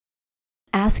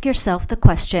Ask yourself the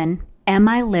question, am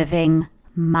I living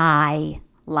my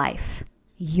life?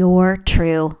 Your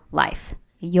true life,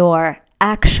 your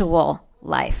actual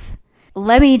life.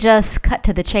 Let me just cut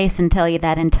to the chase and tell you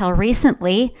that until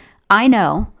recently, I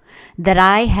know that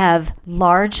I have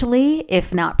largely,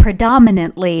 if not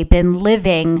predominantly, been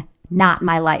living not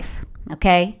my life,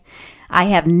 okay? I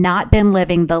have not been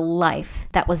living the life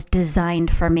that was designed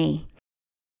for me.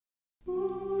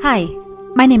 Hi,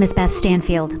 my name is Beth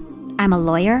Stanfield. I'm a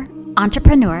lawyer,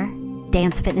 entrepreneur,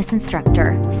 dance fitness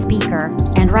instructor, speaker,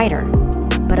 and writer.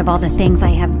 But of all the things I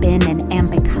have been and am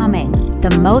becoming,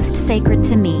 the most sacred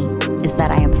to me is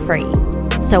that I am free.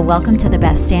 So welcome to the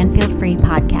Beth Stanfield Free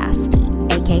Podcast,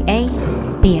 aka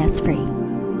BS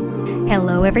Free.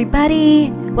 Hello,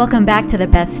 everybody. Welcome back to the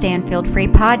Beth Stanfield Free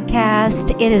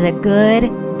Podcast. It is a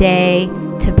good day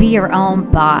to be your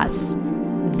own boss.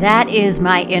 That is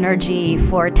my energy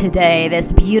for today,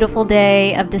 this beautiful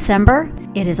day of December.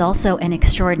 It is also an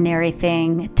extraordinary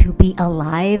thing to be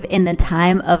alive in the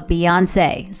time of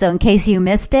Beyonce. So in case you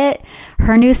missed it,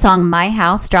 her new song, My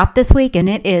House, dropped this week, and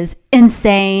it is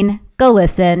insane. Go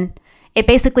listen. It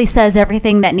basically says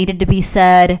everything that needed to be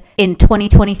said in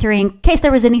 2023 in case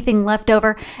there was anything left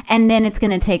over, and then it's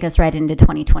going to take us right into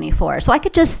 2024. So I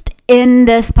could just end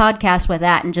this podcast with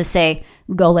that and just say,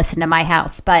 go listen to My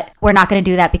House. But we're not going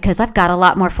to do that because I've got a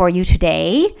lot more for you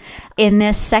today. In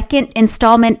this second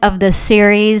installment of the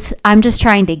series, I'm just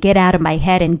trying to get out of my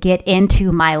head and get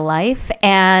into my life.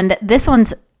 And this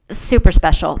one's super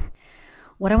special.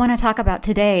 What I want to talk about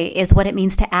today is what it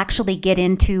means to actually get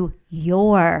into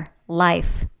your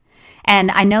life.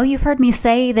 And I know you've heard me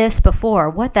say this before.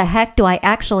 What the heck do I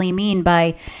actually mean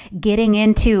by getting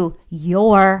into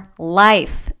your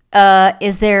life?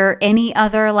 Is there any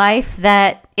other life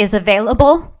that is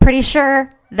available? Pretty sure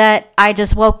that I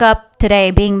just woke up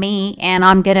today being me and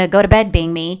I'm going to go to bed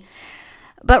being me.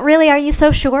 But really, are you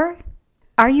so sure?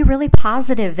 Are you really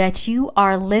positive that you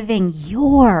are living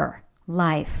your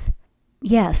life?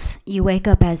 Yes, you wake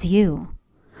up as you.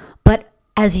 But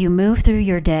as you move through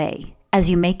your day, as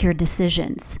you make your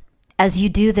decisions, as you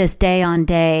do this day on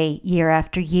day, year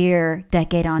after year,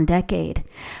 decade on decade,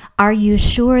 are you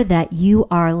sure that you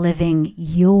are living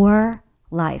your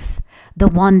life? The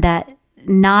one that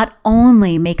not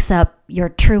only makes up your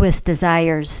truest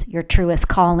desires, your truest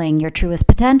calling, your truest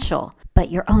potential,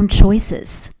 but your own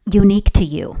choices, unique to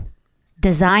you,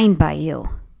 designed by you,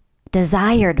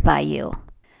 desired by you.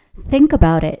 Think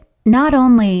about it. Not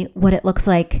only what it looks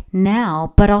like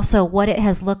now, but also what it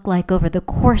has looked like over the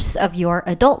course of your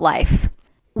adult life.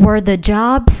 Were the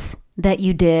jobs that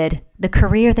you did, the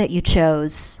career that you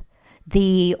chose,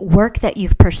 the work that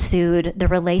you've pursued, the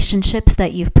relationships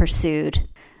that you've pursued,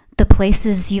 the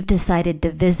places you've decided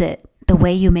to visit, the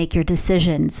way you make your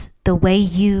decisions, the way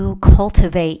you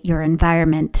cultivate your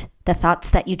environment, the thoughts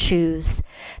that you choose,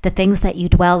 the things that you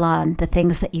dwell on, the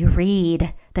things that you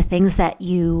read, the things that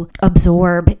you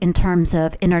absorb in terms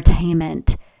of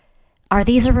entertainment. Are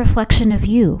these a reflection of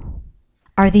you?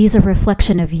 Are these a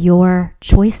reflection of your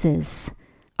choices?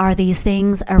 Are these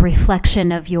things a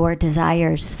reflection of your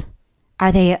desires?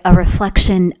 Are they a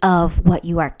reflection of what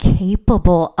you are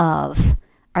capable of?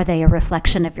 Are they a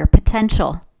reflection of your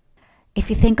potential?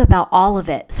 If you think about all of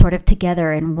it sort of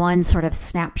together in one sort of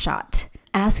snapshot,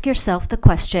 ask yourself the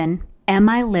question, am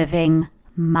I living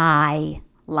my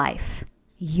life?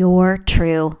 Your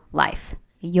true life,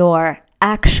 your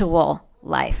actual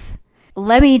life.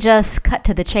 Let me just cut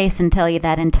to the chase and tell you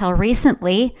that until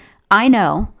recently, I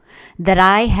know that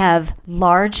I have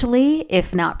largely,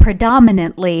 if not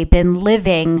predominantly, been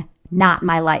living not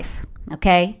my life,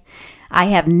 okay? I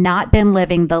have not been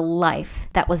living the life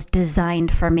that was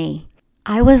designed for me.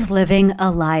 I was living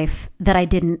a life that I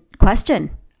didn't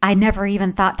question. I never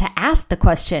even thought to ask the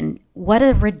question. What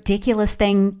a ridiculous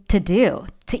thing to do,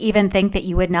 to even think that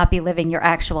you would not be living your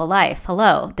actual life.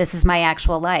 Hello, this is my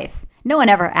actual life. No one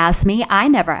ever asked me. I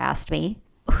never asked me.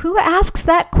 Who asks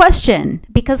that question?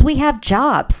 Because we have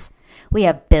jobs. We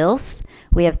have bills.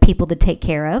 We have people to take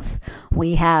care of.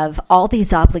 We have all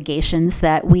these obligations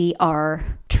that we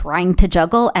are trying to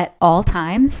juggle at all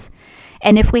times.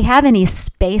 And if we have any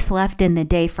space left in the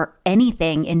day for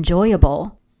anything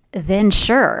enjoyable, then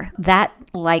sure, that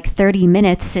like 30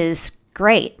 minutes is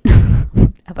great.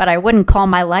 But I wouldn't call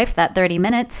my life that 30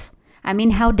 minutes. I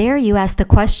mean, how dare you ask the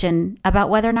question about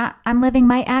whether or not I'm living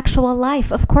my actual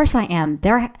life? Of course I am.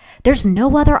 There's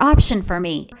no other option for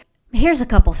me. Here's a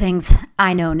couple things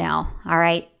I know now, all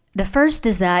right? The first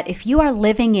is that if you are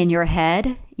living in your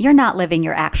head, you're not living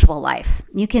your actual life.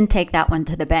 You can take that one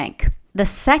to the bank. The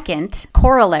second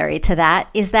corollary to that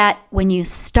is that when you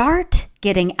start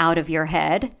getting out of your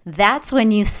head, that's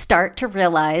when you start to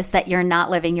realize that you're not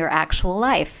living your actual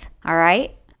life. All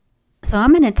right? So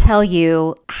I'm going to tell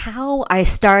you how I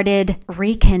started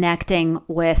reconnecting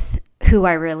with who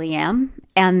I really am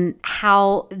and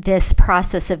how this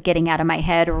process of getting out of my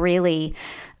head really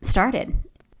started.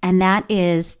 And that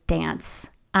is dance.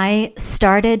 I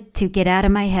started to get out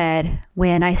of my head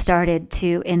when I started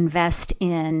to invest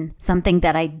in something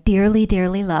that I dearly,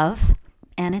 dearly love,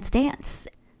 and it's dance.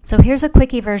 So here's a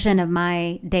quickie version of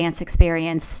my dance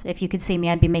experience. If you could see me,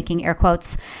 I'd be making air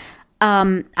quotes.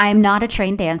 I'm not a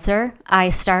trained dancer. I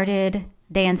started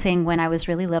dancing when I was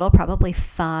really little, probably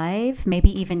 5,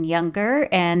 maybe even younger,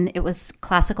 and it was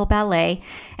classical ballet.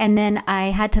 And then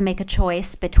I had to make a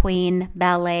choice between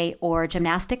ballet or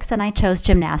gymnastics, and I chose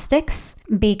gymnastics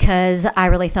because I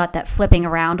really thought that flipping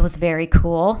around was very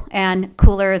cool and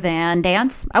cooler than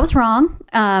dance. I was wrong,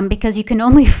 because you can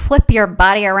only flip your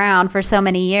body around for so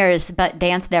many years, but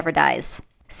dance never dies.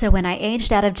 So when I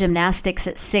aged out of gymnastics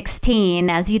at 16,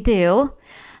 as you do,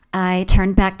 I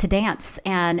turned back to dance.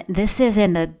 And this is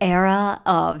in the era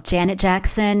of Janet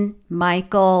Jackson,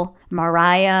 Michael,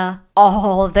 Mariah,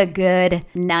 all the good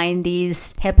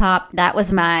 90s hip hop. That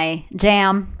was my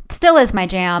jam, still is my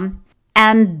jam.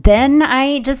 And then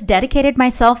I just dedicated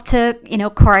myself to,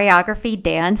 choreography,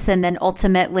 dance, and then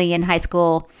ultimately in high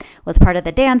school was part of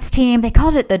the dance team. They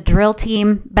called it the drill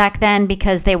team back then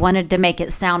because they wanted to make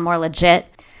it sound more legit.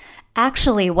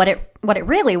 Actually, what it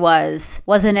really was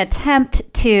an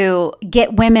attempt to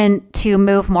get women to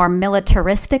move more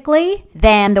militaristically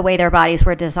than the way their bodies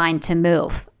were designed to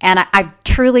move. And I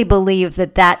truly believe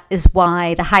that is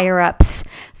why the higher-ups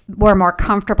were more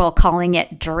comfortable calling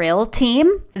it drill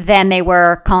team than they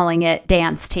were calling it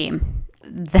dance team.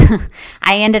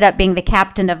 I ended up being the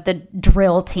captain of the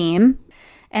drill team.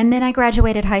 And then I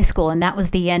graduated high school, and that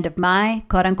was the end of my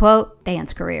quote-unquote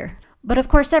dance career. But of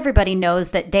course, everybody knows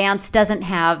that dance doesn't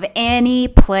have any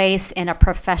place in a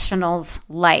professional's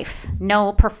life.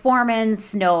 No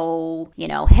performance, no,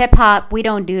 hip hop. We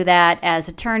don't do that as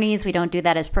attorneys. We don't do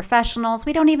that as professionals.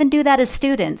 We don't even do that as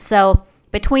students. So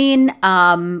between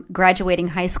graduating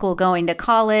high school, going to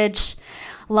college,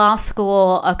 law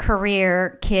school, a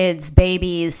career, kids,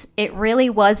 babies, it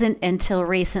really wasn't until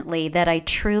recently that I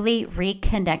truly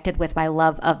reconnected with my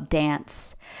love of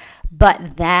dance.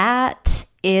 But that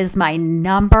is my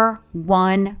number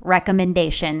one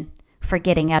recommendation for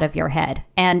getting out of your head.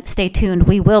 And stay tuned.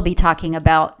 We will be talking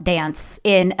about dance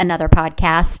in another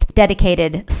podcast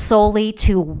dedicated solely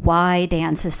to why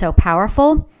dance is so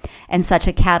powerful and such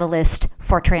a catalyst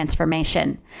for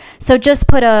transformation. So just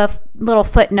put a little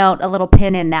footnote, a little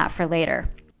pin in that for later.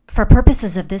 For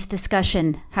purposes of this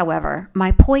discussion, however,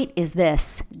 my point is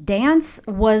this. Dance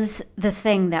was the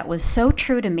thing that was so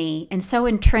true to me and so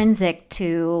intrinsic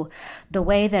to the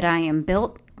way that I am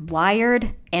built,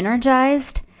 wired,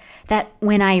 energized, that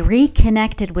when I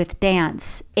reconnected with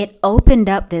dance, it opened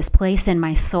up this place in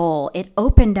my soul. It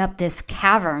opened up this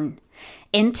cavern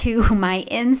into my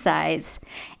insides,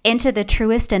 into the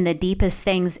truest and the deepest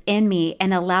things in me,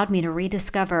 and allowed me to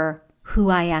rediscover who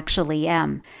I actually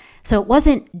am. So it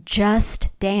wasn't just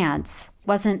dance,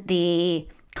 wasn't the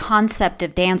concept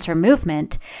of dance or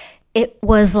movement. It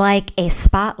was like a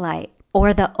spotlight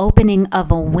or the opening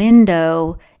of a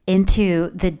window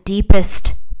into the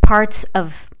deepest parts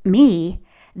of me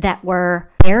that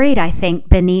were buried, I think,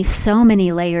 beneath so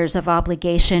many layers of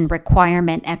obligation,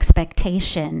 requirement,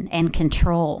 expectation, and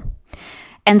control.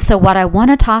 And so what I want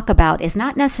to talk about is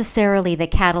not necessarily the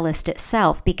catalyst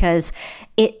itself, because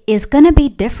it is going to be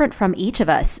different from each of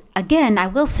us. Again, I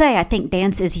will say I think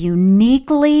dance is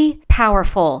uniquely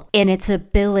powerful in its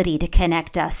ability to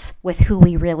connect us with who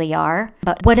we really are.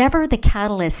 But whatever the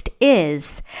catalyst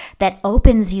is that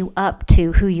opens you up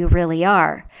to who you really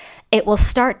are, it will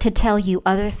start to tell you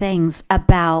other things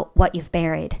about what you've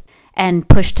buried and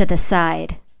pushed to the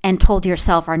side and told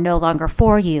yourself are no longer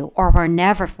for you, or were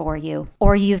never for you,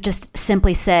 or you've just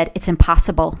simply said it's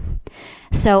impossible.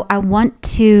 So I want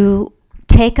to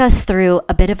take us through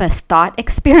a bit of a thought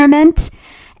experiment,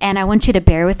 and I want you to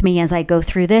bear with me as I go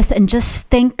through this and just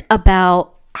think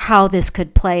about how this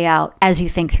could play out as you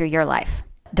think through your life.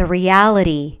 The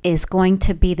reality is going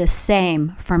to be the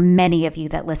same for many of you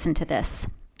that listen to this.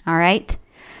 All right?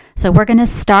 So we're going to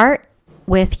start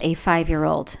with a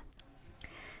 5-year-old.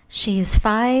 She's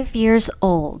 5 years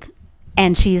old,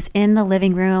 and she's in the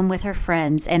living room with her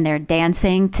friends, and they're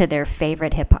dancing to their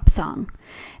favorite hip-hop song.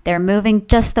 They're moving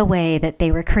just the way that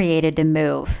they were created to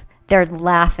move. They're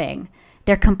laughing.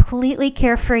 They're completely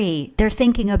carefree. They're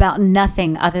thinking about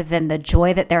nothing other than the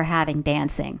joy that they're having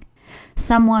dancing.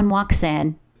 Someone walks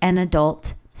in, an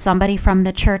adult, somebody from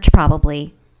the church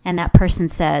probably, And that person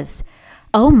says,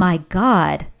 "Oh my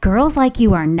God, girls like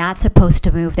you are not supposed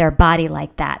to move their body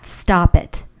like that. Stop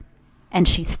it." And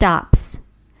she stops.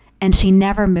 And she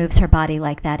never moves her body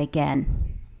like that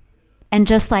again. And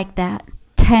just like that,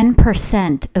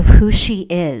 10% of who she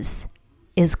is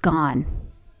gone.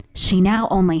 She now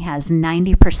only has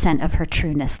 90% of her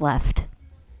trueness left.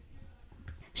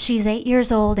 She's 8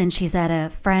 years old and she's at a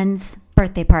friend's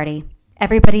birthday party.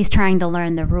 Everybody's trying to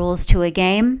learn the rules to a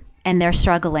game and they're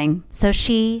struggling. So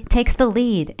she takes the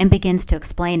lead and begins to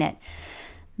explain it.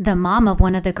 The mom of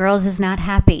one of the girls is not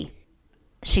happy.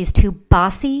 She's too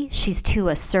bossy, she's too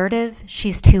assertive,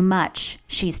 she's too much,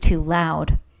 she's too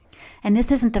loud. And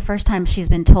this isn't the first time she's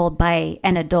been told by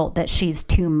an adult that she's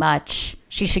too much.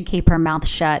 She should keep her mouth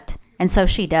shut. And so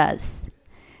she does.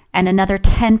 And another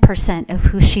 10% of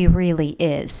who she really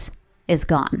is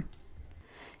gone.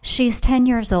 She's 10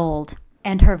 years old,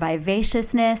 and her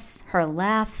vivaciousness, her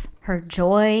laugh, her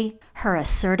joy, her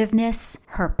assertiveness,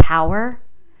 her power,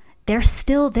 they're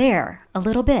still there a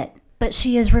little bit. But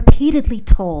she is repeatedly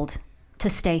told to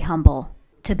stay humble,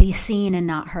 to be seen and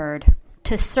not heard,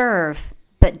 to serve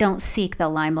but don't seek the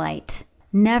limelight.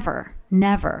 Never,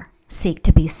 never seek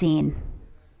to be seen.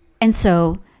 And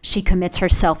so she commits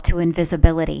herself to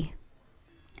invisibility.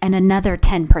 And another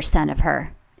 10% of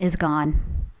her is gone.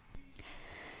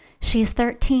 She's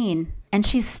 13, and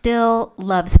she still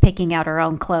loves picking out her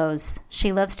own clothes.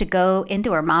 She loves to go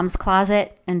into her mom's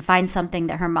closet and find something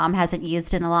that her mom hasn't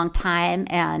used in a long time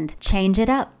and change it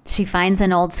up. She finds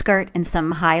an old skirt and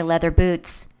some high leather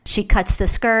boots. She cuts the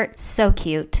skirt, so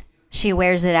cute. She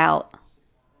wears it out.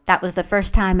 That was the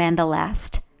first time and the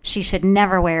last. She should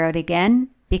never wear it again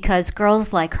because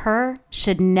girls like her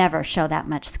should never show that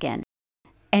much skin.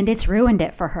 And it's ruined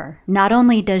it for her. Not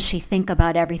only does she think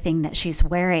about everything that she's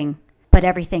wearing, but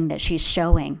everything that she's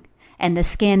showing and the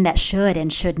skin that should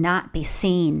and should not be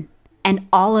seen. And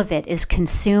all of it is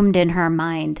consumed in her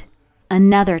mind.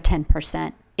 Another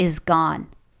 10% is gone.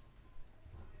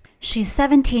 She's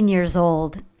 17 years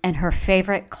old, and her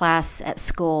favorite class at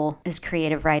school is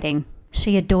creative writing.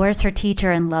 She adores her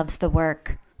teacher and loves the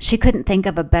work. She couldn't think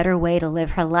of a better way to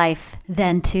live her life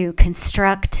than to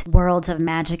construct worlds of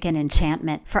magic and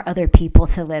enchantment for other people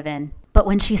to live in. But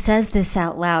when she says this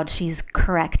out loud, she's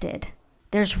corrected.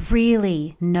 There's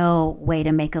really no way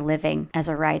to make a living as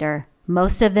a writer.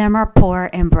 Most of them are poor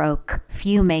and broke.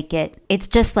 Few make it. It's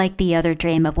just like the other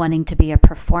dream of wanting to be a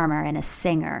performer and a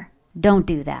singer. Don't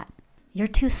do that. You're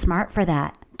too smart for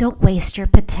that. Don't waste your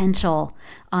potential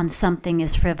on something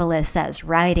as frivolous as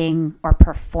writing or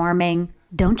performing.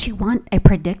 Don't you want a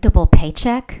predictable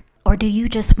paycheck? Or do you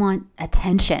just want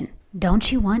attention?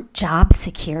 Don't you want job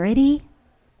security?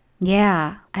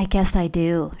 Yeah, I guess I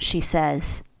do, she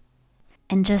says.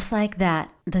 And just like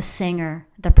that, the singer,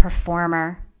 the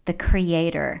performer, the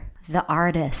creator, the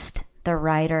artist, the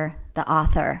writer, the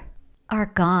author are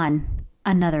gone.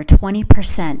 Another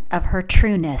 20% of her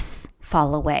trueness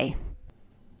fall away.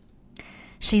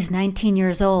 She's 19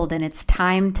 years old and it's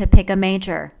time to pick a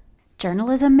major.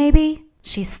 Journalism, maybe?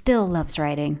 She still loves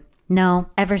writing. No,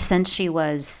 ever since she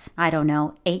was,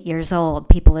 8 years old,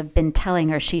 people have been telling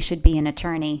her she should be an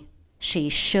attorney. She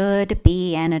should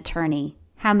be an attorney.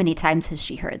 How many times has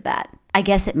she heard that? I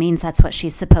guess it means that's what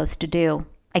she's supposed to do.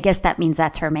 I guess that means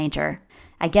that's her major.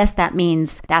 I guess that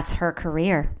means that's her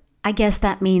career. I guess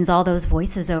that means all those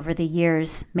voices over the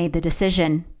years made the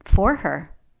decision for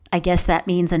her. I guess that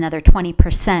means another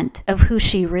 20% of who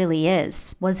she really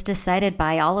is was decided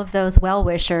by all of those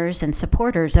well-wishers and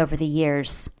supporters over the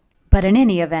years. But in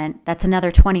any event, that's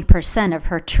another 20% of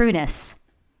her trueness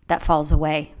that falls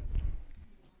away.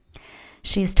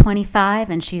 She's 25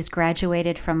 and she's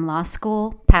graduated from law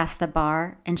school, passed the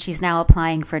bar, and she's now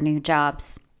applying for new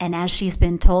jobs. And as she's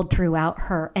been told throughout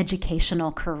her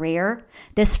educational career,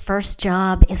 this first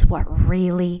job is what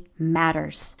really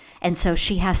matters. And so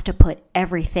she has to put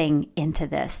everything into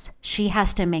this. She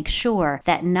has to make sure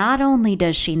that not only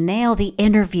does she nail the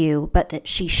interview, but that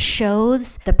she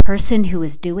shows the person who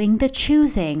is doing the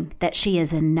choosing that she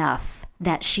is enough,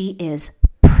 that she is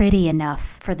pretty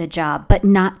enough for the job, but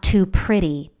not too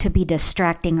pretty to be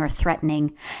distracting or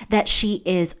threatening, that she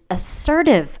is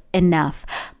assertive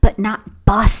enough, but not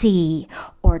bossy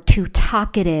or too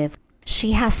talkative.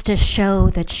 She has to show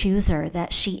the chooser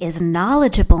that she is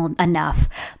knowledgeable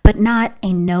enough, but not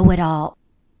a know-it-all.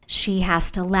 She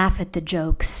has to laugh at the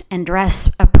jokes and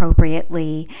dress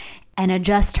appropriately and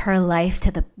adjust her life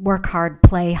to the work hard,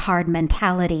 play hard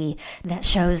mentality that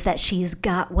shows that she's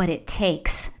got what it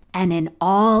takes. And in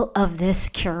all of this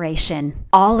curation,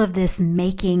 all of this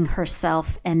making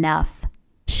herself enough,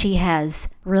 she has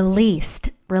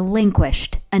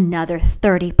relinquished another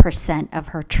 30% of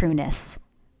her trueness.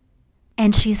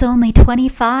 And she's only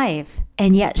 25,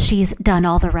 and yet she's done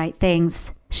all the right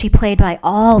things. She played by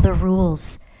all the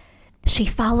rules. She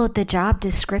followed the job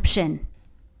description.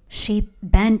 She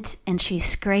bent and she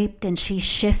scraped and she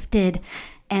shifted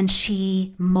and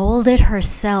she molded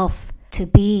herself to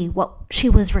be what she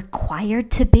was required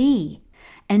to be.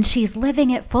 And she's living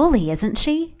it fully, isn't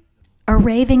she? A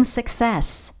raving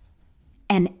success.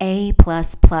 An A++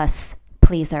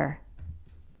 pleaser.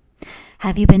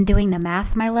 Have you been doing the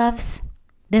math, my loves?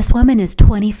 This woman is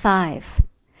 25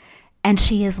 and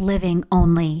she is living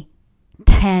only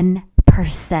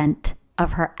 10%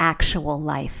 of her actual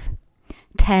life.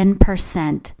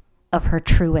 10% of her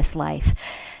truest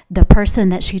life. The person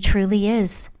that she truly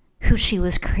is, who she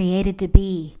was created to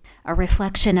be, a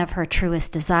reflection of her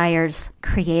truest desires,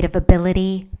 creative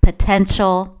ability,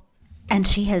 potential. And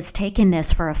she has taken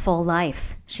this for a full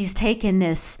life. She's taken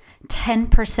this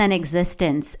 10%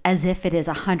 existence as if it is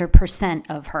 100%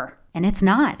 of her. And it's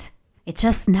not. It's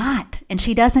just not. And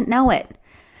she doesn't know it.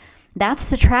 That's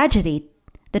the tragedy.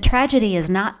 The tragedy is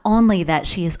not only that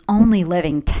she is only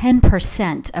living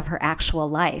 10% of her actual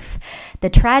life. The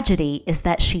tragedy is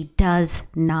that she does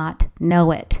not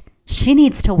know it. She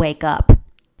needs to wake up.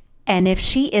 And if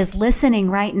she is listening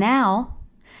right now,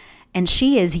 and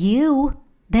she is you,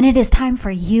 then it is time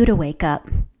for you to wake up.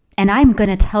 And I'm going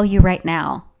to tell you right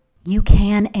now, you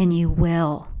can and you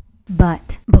will.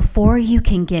 But before you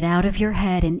can get out of your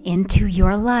head and into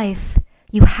your life,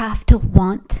 you have to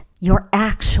want your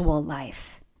actual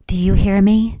life. Do you hear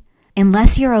me?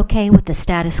 Unless you're okay with the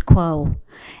status quo,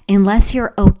 unless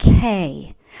you're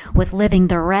okay with living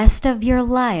the rest of your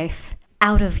life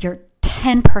out of your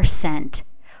 10%,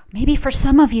 maybe for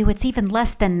some of you it's even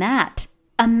less than that.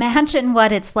 Imagine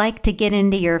what it's like to get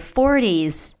into your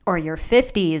 40s or your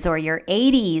 50s or your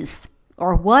 80s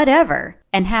or whatever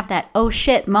and have that oh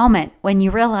shit moment when you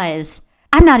realize,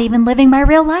 I'm not even living my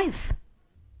real life.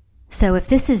 So if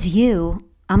this is you,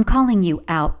 I'm calling you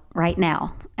out right now.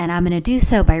 And I'm going to do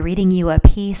so by reading you a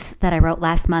piece that I wrote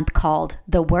last month called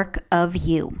The Work of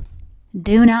You.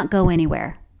 Do not go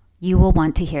anywhere. You will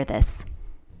want to hear this.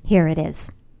 Here it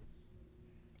is.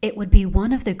 It would be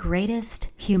one of the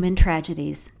greatest human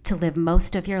tragedies to live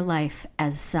most of your life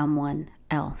as someone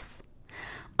else.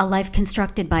 A life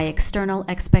constructed by external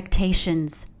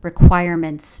expectations,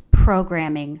 requirements,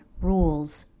 programming,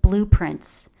 rules,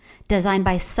 blueprints, designed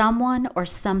by someone or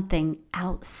something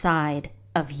outside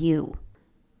of you.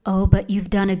 Oh, but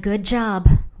you've done a good job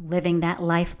living that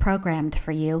life programmed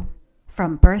for you.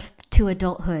 From birth to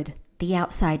adulthood, the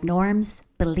outside norms,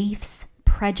 beliefs,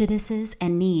 prejudices,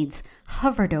 and needs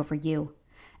hovered over you,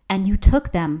 and you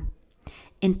took them,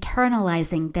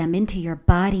 internalizing them into your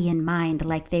body and mind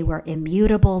like they were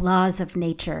immutable laws of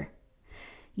nature.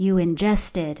 You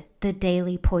ingested the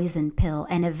daily poison pill,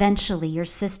 and eventually your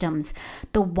systems,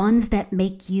 the ones that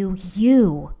make you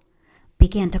you,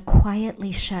 began to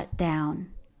quietly shut down.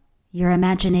 Your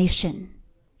imagination,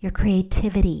 your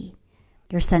creativity,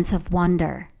 your sense of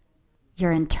wonder,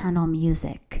 your internal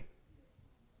music.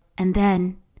 And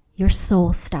then your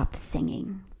soul stopped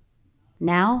singing.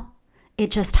 Now,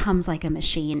 it just hums like a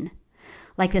machine,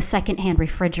 like the secondhand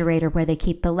refrigerator where they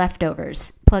keep the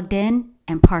leftovers, plugged in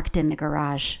and parked in the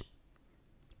garage.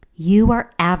 You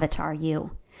are avatar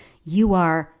you. You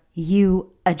are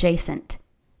you adjacent.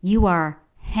 You are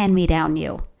hand-me-down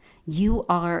you. You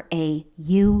are a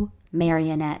you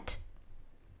marionette.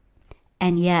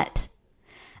 And yet,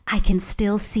 I can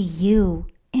still see you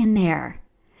in there.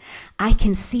 I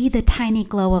can see the tiny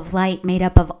glow of light made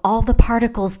up of all the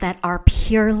particles that are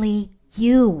purely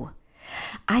you.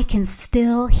 I can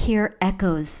still hear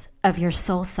echoes of your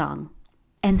soul song.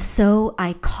 And so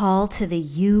I call to the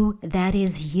you that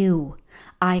is you.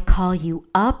 I call you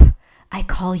up. I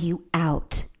call you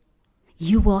out.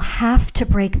 You will have to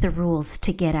break the rules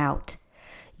to get out.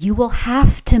 You will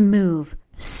have to move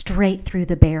straight through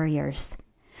the barriers.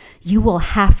 You will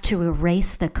have to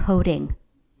erase the coding.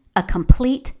 A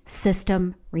complete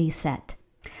system reset.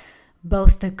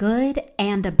 Both the good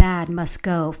and the bad must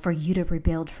go for you to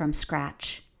rebuild from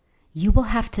scratch. You will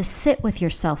have to sit with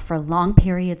yourself for long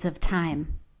periods of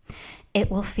time. It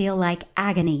will feel like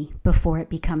agony before it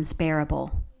becomes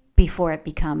bearable, before it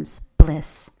becomes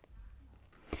bliss.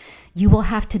 You will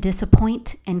have to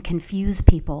disappoint and confuse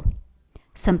people.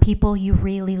 Some people you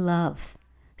really love.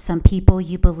 Some people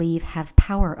you believe have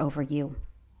power over you.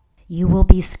 You will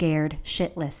be scared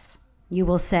shitless. You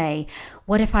will say,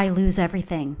 what if I lose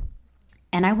everything?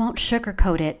 And I won't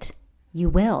sugarcoat it. You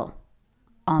will.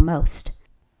 Almost.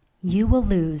 You will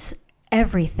lose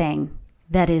everything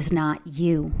that is not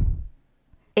you.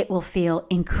 It will feel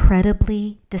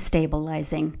incredibly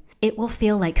destabilizing. It will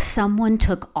feel like someone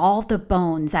took all the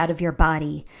bones out of your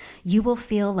body. You will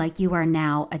feel like you are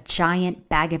now a giant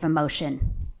bag of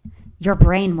emotion. Your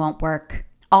brain won't work.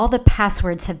 All the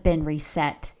passwords have been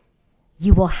reset.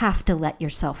 You will have to let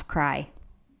yourself cry.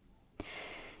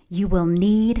 You will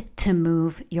need to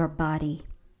move your body.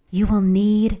 You will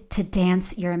need to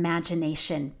dance your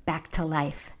imagination back to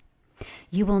life.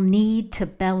 You will need to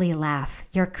belly laugh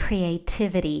your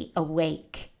creativity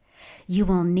awake. You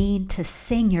will need to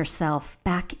sing yourself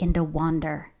back into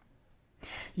wonder.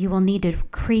 You will need to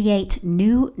create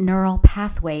new neural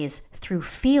pathways through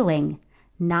feeling,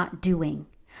 not doing,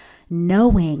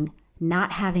 knowing,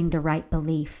 not having the right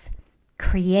belief,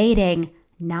 creating,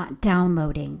 not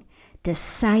downloading,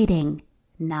 deciding,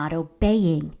 not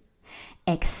obeying,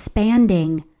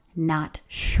 expanding, not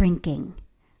shrinking,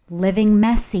 living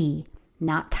messy,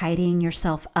 not tidying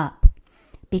yourself up,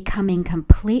 becoming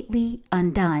completely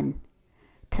undone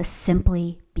to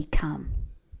simply become.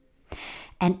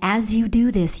 And as you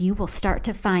do this, you will start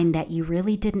to find that you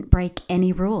really didn't break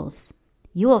any rules.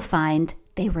 You will find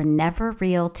they were never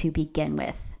real to begin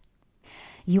with.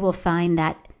 You will find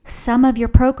that some of your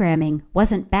programming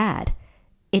wasn't bad.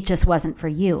 It just wasn't for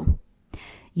you.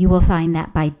 You will find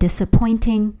that by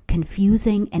disappointing,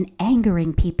 confusing, and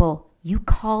angering people, you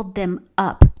called them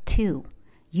up too.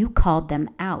 You called them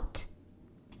out.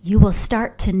 You will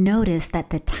start to notice that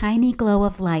the tiny glow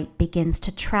of light begins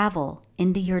to travel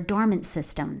into your dormant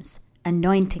systems,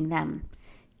 anointing them,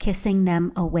 kissing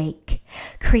them awake,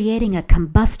 creating a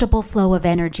combustible flow of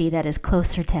energy that is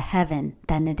closer to heaven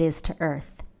than it is to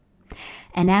earth.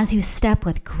 And as you step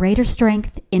with greater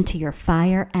strength into your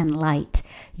fire and light,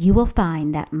 you will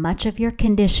find that much of your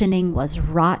conditioning was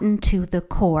rotten to the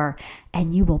core,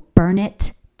 and you will burn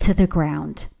it to the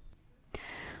ground.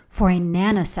 For a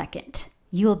nanosecond,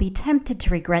 you will be tempted to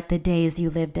regret the days you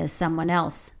lived as someone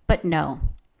else, but no,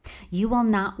 you will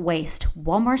not waste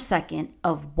one more second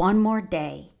of one more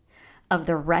day of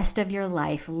the rest of your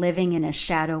life living in a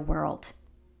shadow world.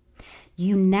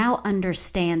 You now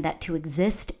understand that to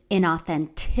exist in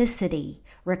authenticity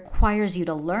requires you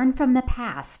to learn from the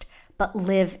past, but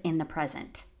live in the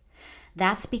present.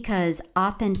 That's because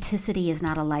authenticity is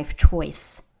not a life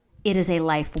choice. It is a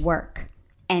life work,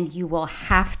 and you will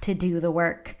have to do the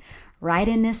work right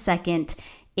in this second,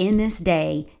 in this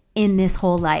day, in this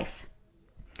whole life.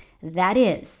 That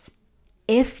is,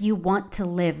 if you want to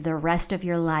live the rest of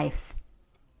your life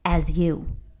as you.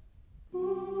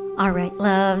 All right,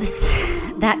 loves,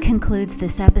 that concludes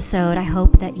this episode. I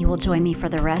hope that you will join me for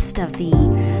the rest of the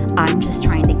I'm just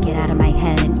trying to get out of my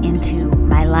head and into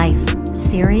my life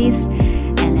series.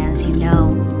 And as you know,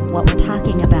 what we're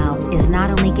talking about is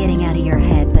not only getting out of your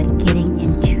head, but getting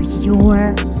into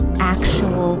your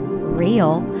actual,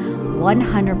 real,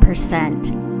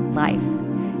 100% life.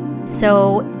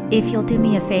 So if you'll do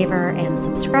me a favor and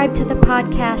subscribe to the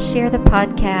podcast, share the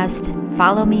podcast,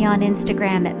 follow me on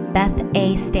Instagram at Beth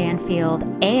A. Stanfield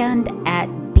and at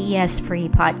BS Free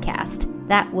Podcast.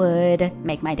 That would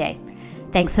make my day.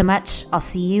 Thanks so much. I'll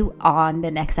see you on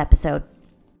the next episode.